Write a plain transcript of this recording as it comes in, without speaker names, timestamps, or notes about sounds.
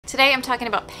Today I'm talking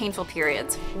about painful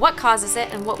periods, what causes it,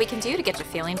 and what we can do to get you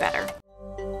feeling better.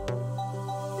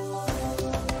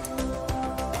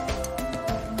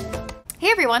 Hey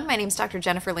everyone, my name is Dr.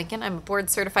 Jennifer Lincoln. I'm a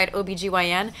board-certified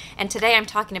OBGYN, and today I'm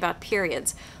talking about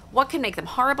periods. What can make them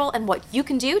horrible and what you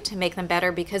can do to make them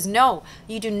better, because no,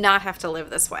 you do not have to live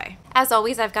this way. As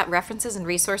always, I've got references and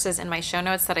resources in my show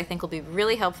notes that I think will be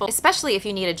really helpful, especially if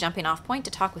you need a jumping off point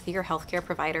to talk with your healthcare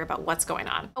provider about what's going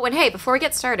on. Oh, and hey, before we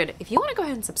get started, if you want to go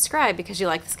ahead and subscribe because you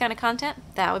like this kind of content,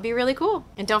 that would be really cool.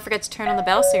 And don't forget to turn on the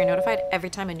bell so you're notified every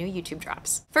time a new YouTube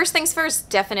drops. First things first,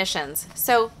 definitions.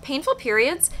 So painful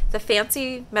periods, the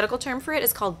fancy medical term for it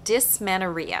is called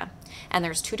dysmenorrhea. And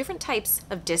there's two different types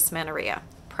of dysmenorrhea: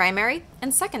 primary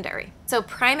and secondary. So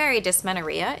primary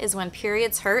dysmenorrhea is when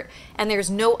periods hurt and there's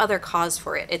no other cause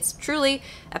for it. It's truly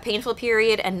a painful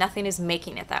period and nothing is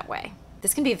making it that way.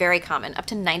 This can be very common. Up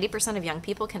to 90% of young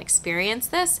people can experience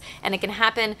this, and it can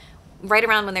happen right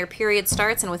around when their period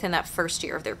starts and within that first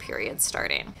year of their period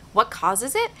starting. What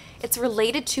causes it? It's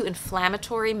related to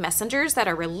inflammatory messengers that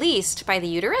are released by the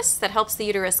uterus that helps the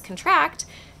uterus contract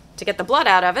to get the blood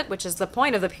out of it, which is the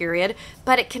point of the period,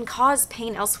 but it can cause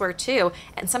pain elsewhere too,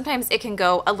 and sometimes it can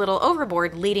go a little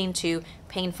overboard, leading to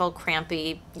painful,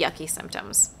 crampy, yucky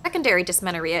symptoms. Secondary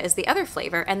dysmenorrhea is the other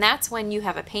flavor, and that's when you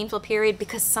have a painful period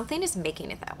because something is making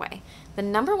it that way. The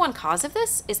number one cause of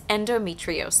this is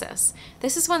endometriosis.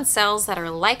 This is when cells that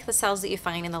are like the cells that you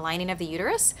find in the lining of the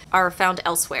uterus are found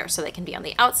elsewhere, so they can be on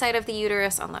the outside of the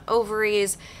uterus, on the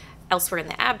ovaries, elsewhere in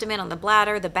the abdomen, on the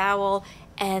bladder, the bowel,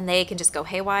 and they can just go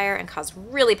haywire and cause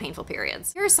really painful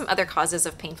periods. Here are some other causes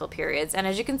of painful periods, and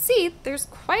as you can see, there's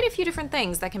quite a few different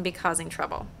things that can be causing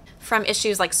trouble. From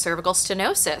issues like cervical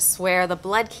stenosis, where the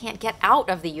blood can't get out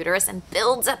of the uterus and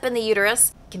builds up in the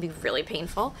uterus, can be really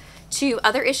painful, to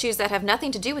other issues that have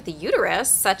nothing to do with the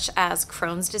uterus, such as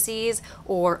Crohn's disease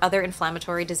or other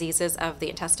inflammatory diseases of the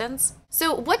intestines.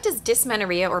 So what does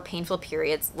dysmenorrhea or painful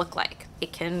periods look like?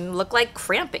 It can look like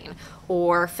cramping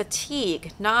or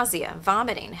fatigue, nausea,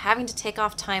 vomiting, having to take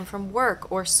off time from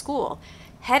work or school,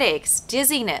 headaches,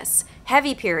 dizziness,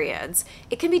 heavy periods.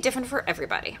 It can be different for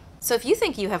everybody. So if you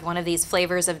think you have one of these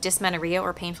flavors of dysmenorrhea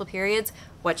or painful periods,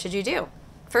 what should you do?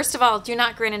 First of all, do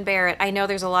not grin and bear it. I know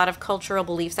there's a lot of cultural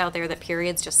beliefs out there that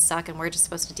periods just suck and we're just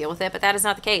supposed to deal with it, but that is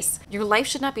not the case. Your life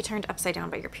should not be turned upside down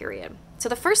by your period. So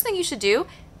the first thing you should do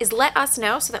is let us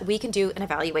know so that we can do an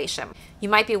evaluation. You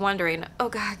might be wondering, oh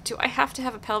God, do I have to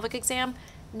have a pelvic exam?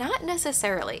 Not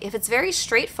necessarily. If it's very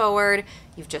straightforward,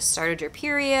 you've just started your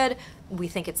period, we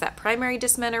think it's that primary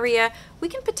dysmenorrhea, we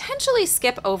can potentially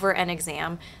skip over an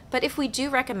exam, but if we do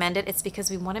recommend it, it's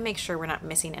because we want to make sure we're not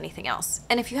missing anything else.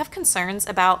 And if you have concerns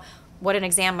about what an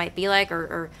exam might be like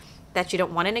or that you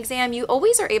don't want an exam, you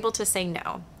always are able to say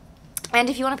no. And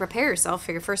if you want to prepare yourself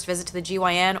for your first visit to the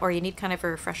GYN or you need kind of a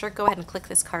refresher, go ahead and click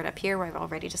this card up here where I've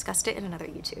already discussed it in another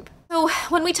YouTube. So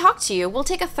when we talk to you, we'll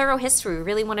take a thorough history. We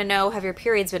really want to know, have your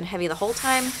periods been heavy the whole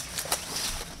time?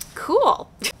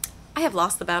 Cool. I have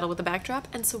lost the battle with the backdrop,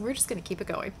 and so we're just going to keep it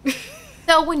going.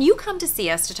 So when you come to see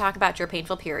us to talk about your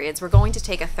painful periods, we're going to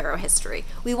take a thorough history.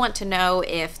 We want to know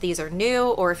if these are new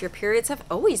or if your periods have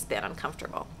always been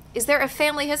uncomfortable. Is there a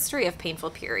family history of painful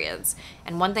periods?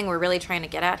 And one thing we're really trying to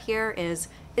get at here is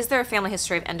there a family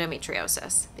history of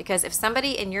endometriosis? Because if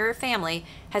somebody in your family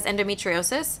has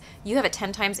endometriosis, you have a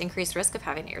 10 times increased risk of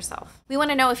having it yourself. We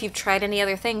want to know if you've tried any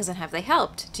other things and have they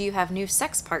helped? Do you have new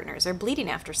sex partners or bleeding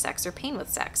after sex or pain with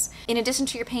sex? In addition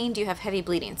to your pain, do you have heavy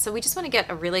bleeding? So we just want to get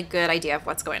a really good idea of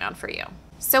what's going on for you.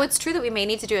 So it's true that we may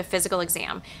need to do a physical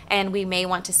exam, and we may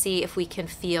want to see if we can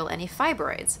feel any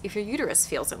fibroids, if your uterus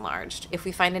feels enlarged, if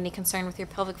we find any concern with your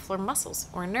pelvic floor muscles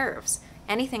or nerves,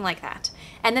 anything like that.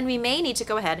 And then we may need to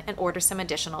go ahead and order some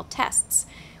additional tests.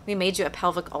 We may do a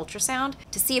pelvic ultrasound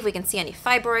to see if we can see any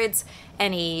fibroids,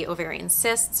 any ovarian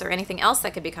cysts, or anything else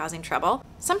that could be causing trouble.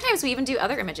 Sometimes we even do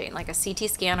other imaging, like a CT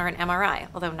scan or an MRI,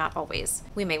 although not always.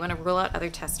 We may want to rule out other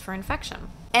tests for infection.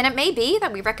 And it may be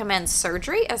that we recommend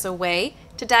surgery as a way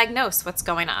to diagnose what's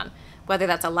going on. Whether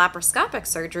that's a laparoscopic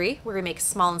surgery, where we make a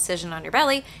small incision on your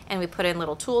belly and we put in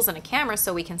little tools and a camera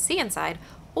so we can see inside,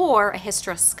 or a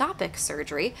hysteroscopic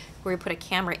surgery, where we put a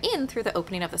camera in through the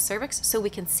opening of the cervix so we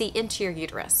can see into your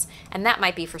uterus. And that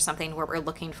might be for something where we're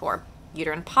looking for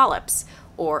uterine polyps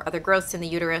or other growths in the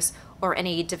uterus or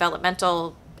any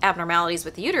developmental abnormalities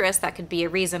with the uterus that could be a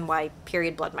reason why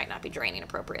period blood might not be draining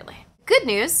appropriately. Good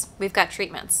news, we've got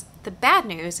treatments. The bad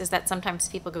news is that sometimes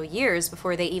people go years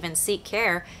before they even seek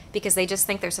care because they just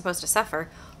think they're supposed to suffer,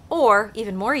 or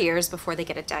even more years before they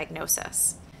get a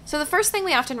diagnosis. So the first thing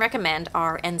we often recommend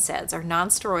are NSAIDs, or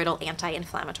non-steroidal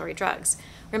anti-inflammatory drugs.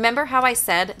 Remember how I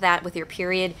said that with your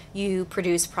period you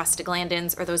produce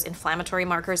prostaglandins, or those inflammatory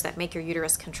markers that make your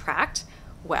uterus contract?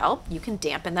 Well, you can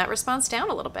dampen that response down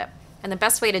a little bit. And the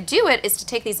best way to do it is to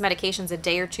take these medications a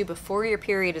day or two before your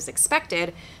period is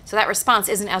expected, so that response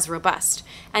isn't as robust.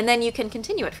 And then you can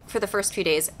continue it for the first few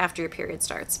days after your period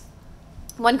starts.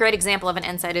 One great example of an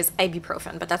NSAID is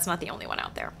ibuprofen, but that's not the only one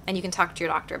out there. And you can talk to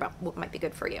your doctor about what might be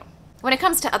good for you. When it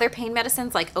comes to other pain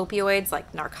medicines like opioids,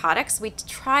 like narcotics, we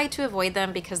try to avoid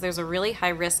them because there's a really high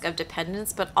risk of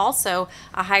dependence, but also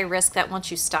a high risk that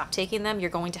once you stop taking them, you're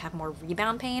going to have more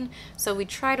rebound pain. So we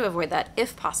try to avoid that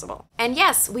if possible. And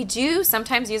yes, we do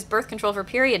sometimes use birth control for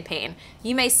period pain.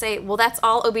 You may say, well, that's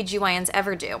all OBGYNs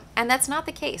ever do. And that's not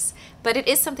the case, but it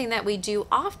is something that we do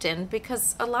often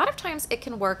because a lot of times it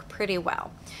can work pretty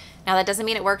well. Now, that doesn't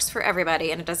mean it works for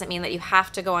everybody, and it doesn't mean that you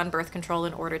have to go on birth control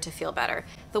in order to feel better.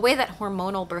 The way that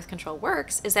hormonal birth control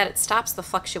works is that it stops the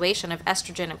fluctuation of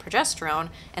estrogen and progesterone,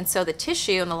 and so the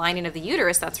tissue and the lining of the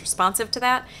uterus that's responsive to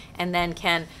that and then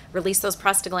can release those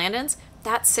prostaglandins,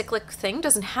 that cyclic thing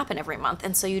doesn't happen every month,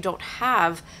 and so you don't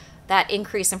have that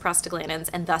increase in prostaglandins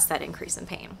and thus that increase in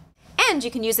pain. And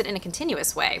you can use it in a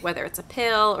continuous way, whether it's a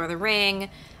pill or the ring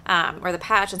or the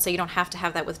patch, and so you don't have to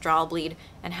have that withdrawal bleed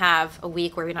and have a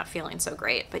week where you're not feeling so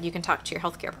great, but you can talk to your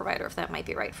healthcare provider if that might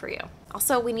be right for you.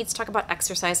 Also, we need to talk about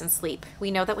exercise and sleep.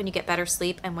 We know that when you get better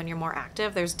sleep and when you're more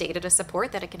active, there's data to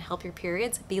support that it can help your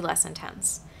periods be less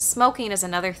intense. Smoking is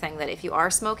another thing that if you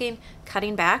are smoking,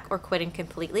 cutting back or quitting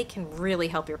completely can really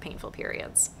help your painful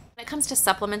periods. When it comes to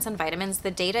supplements and vitamins,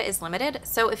 the data is limited.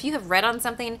 So if you have read on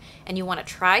something and you want to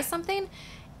try something,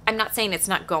 I'm not saying it's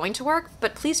not going to work,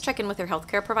 but please check in with your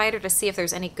healthcare provider to see if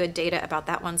there's any good data about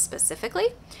that one specifically,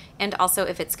 and also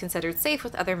if it's considered safe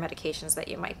with other medications that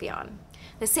you might be on.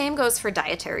 The same goes for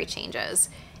dietary changes.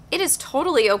 It is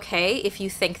totally okay if you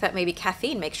think that maybe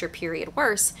caffeine makes your period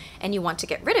worse and you want to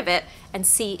get rid of it and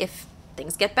see if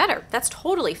things get better. That's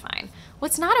totally fine.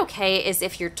 What's not okay is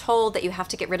if you're told that you have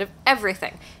to get rid of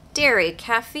everything: dairy,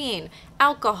 caffeine,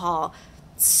 alcohol,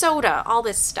 soda, all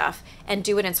this stuff, and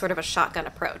do it in sort of a shotgun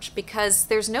approach, because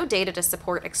there's no data to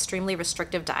support extremely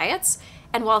restrictive diets.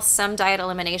 And while some diet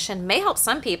elimination may help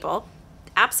some people,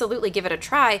 absolutely give it a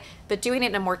try, but doing it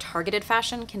in a more targeted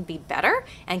fashion can be better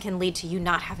and can lead to you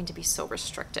not having to be so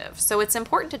restrictive. So it's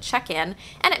important to check in,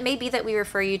 and it may be that we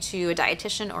refer you to a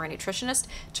dietitian or a nutritionist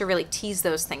to really tease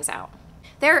those things out.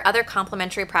 There are other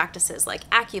complementary practices like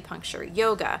acupuncture,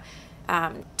 yoga,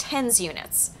 TENS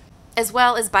units, as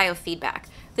well as biofeedback.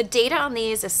 The data on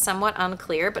these is somewhat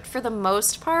unclear, but for the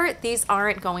most part, these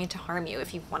aren't going to harm you.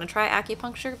 If you want to try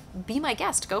acupuncture, be my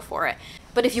guest, go for it.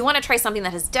 But if you want to try something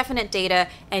that has definite data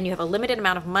and you have a limited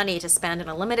amount of money to spend in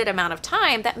a limited amount of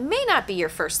time, that may not be your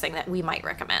first thing that we might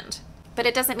recommend. But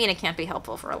it doesn't mean it can't be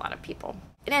helpful for a lot of people.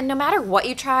 And no matter what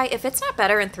you try, if it's not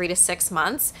better in 3 to 6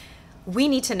 months, we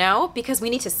need to know, because we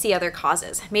need to see other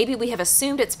causes. Maybe we have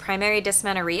assumed it's primary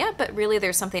dysmenorrhea, but really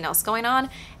there's something else going on,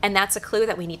 and that's a clue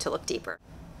that we need to look deeper.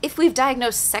 If we've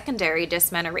diagnosed secondary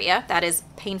dysmenorrhea, that is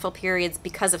painful periods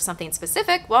because of something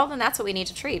specific, well, then that's what we need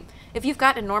to treat. If you've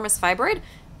got enormous fibroid,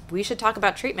 we should talk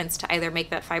about treatments to either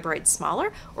make that fibroid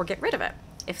smaller or get rid of it.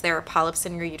 If there are polyps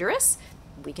in your uterus,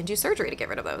 we can do surgery to get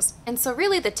rid of those. And so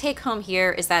really the take home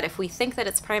here is that if we think that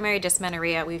it's primary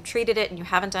dysmenorrhea, we've treated it and you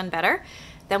haven't done better,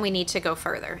 then we need to go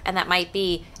further. And that might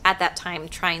be, at that time,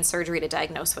 trying surgery to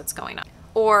diagnose what's going on.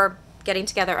 Or getting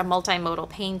together a multimodal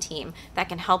pain team that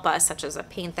can help us, such as a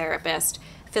pain therapist,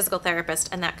 physical therapist,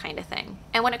 and that kind of thing.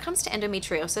 And when it comes to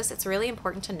endometriosis, it's really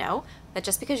important to know that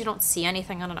just because you don't see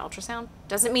anything on an ultrasound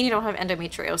doesn't mean you don't have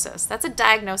endometriosis. That's a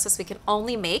diagnosis we can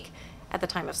only make at the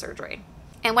time of surgery.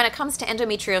 And when it comes to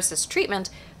endometriosis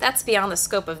treatment, that's beyond the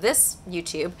scope of this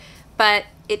YouTube, but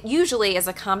it usually is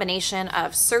a combination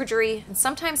of surgery and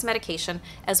sometimes medication,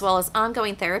 as well as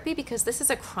ongoing therapy, because this is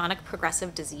a chronic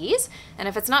progressive disease, and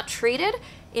if it's not treated,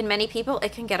 in many people,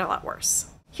 it can get a lot worse.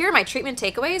 Here are my treatment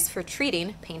takeaways for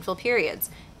treating painful periods.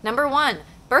 Number 1,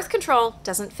 birth control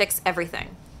doesn't fix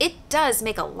everything. It does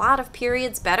make a lot of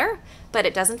periods better, but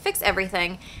it doesn't fix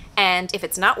everything, and if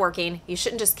it's not working, you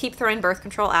shouldn't just keep throwing birth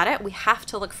control at it. We have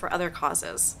to look for other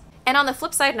causes. And on the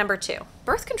flip side, number 2,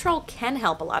 birth control can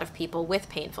help a lot of people with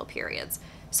painful periods.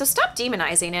 So stop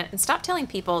demonizing it and stop telling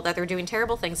people that they're doing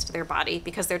terrible things to their body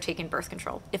because they're taking birth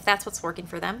control, if that's what's working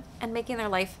for them and making their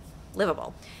life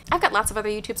livable. I've got lots of other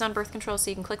YouTubes on birth control, so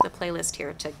you can click the playlist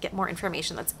here to get more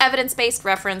information that's evidence-based,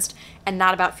 referenced, and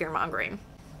not about fear-mongering.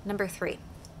 Number 3,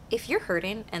 if you're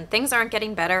hurting and things aren't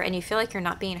getting better and you feel like you're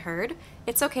not being heard,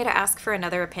 it's okay to ask for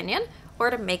another opinion or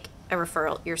to make a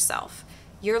referral yourself.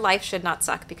 Your life should not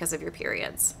suck because of your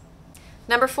periods.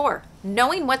 Number 4,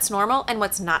 knowing what's normal and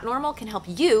what's not normal can help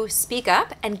you speak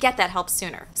up and get that help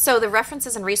sooner. So the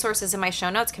references and resources in my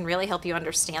show notes can really help you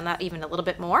understand that even a little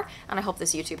bit more. And I hope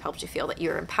this YouTube helped you feel that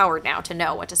you're empowered now to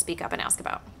know what to speak up and ask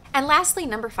about. And lastly,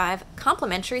 number 5,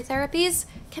 complementary therapies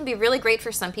can be really great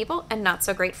for some people and not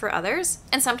so great for others.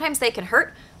 And sometimes they can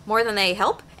hurt more than they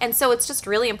help. And so it's just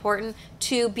really important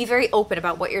to be very open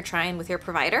about what you're trying with your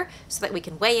provider so that we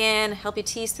can weigh in, help you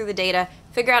tease through the data,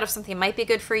 figure out if something might be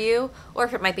good for you or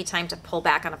if it might be time to pull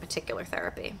back on a particular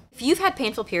therapy. If you've had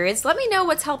painful periods, let me know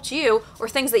what's helped you or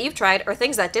things that you've tried or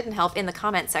things that didn't help in the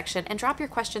comment section and drop your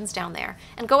questions down there.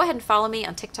 And go ahead and follow me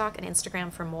on TikTok and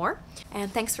Instagram for more.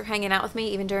 And thanks for hanging out with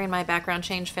me even during my background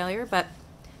change failure. But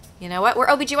you know what? We're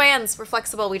OBGYNs. We're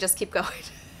flexible. We just keep going.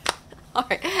 All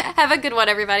right. Have a good one,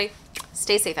 everybody.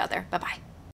 Stay safe out there. Bye-bye.